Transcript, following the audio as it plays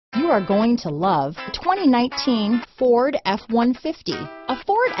are going to love the 2019 Ford F-150. A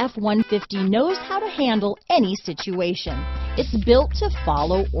Ford F-150 knows how to handle any situation. It's built to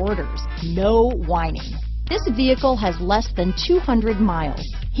follow orders, no whining. This vehicle has less than 200 miles.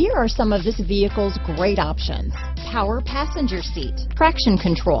 Here are some of this vehicle's great options: power passenger seat, traction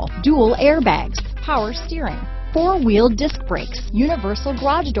control, dual airbags, power steering, four-wheel disc brakes, universal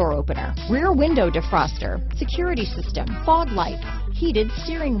garage door opener, rear window defroster, security system, fog lights, heated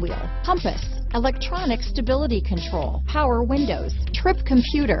steering wheel, compass, electronic stability control, power windows, trip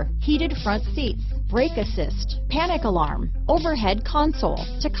computer, heated front seats, brake assist, panic alarm, overhead console,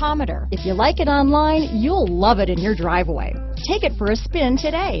 tachometer. If you like it online, you'll love it in your driveway. Take it for a spin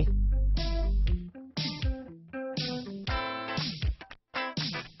today.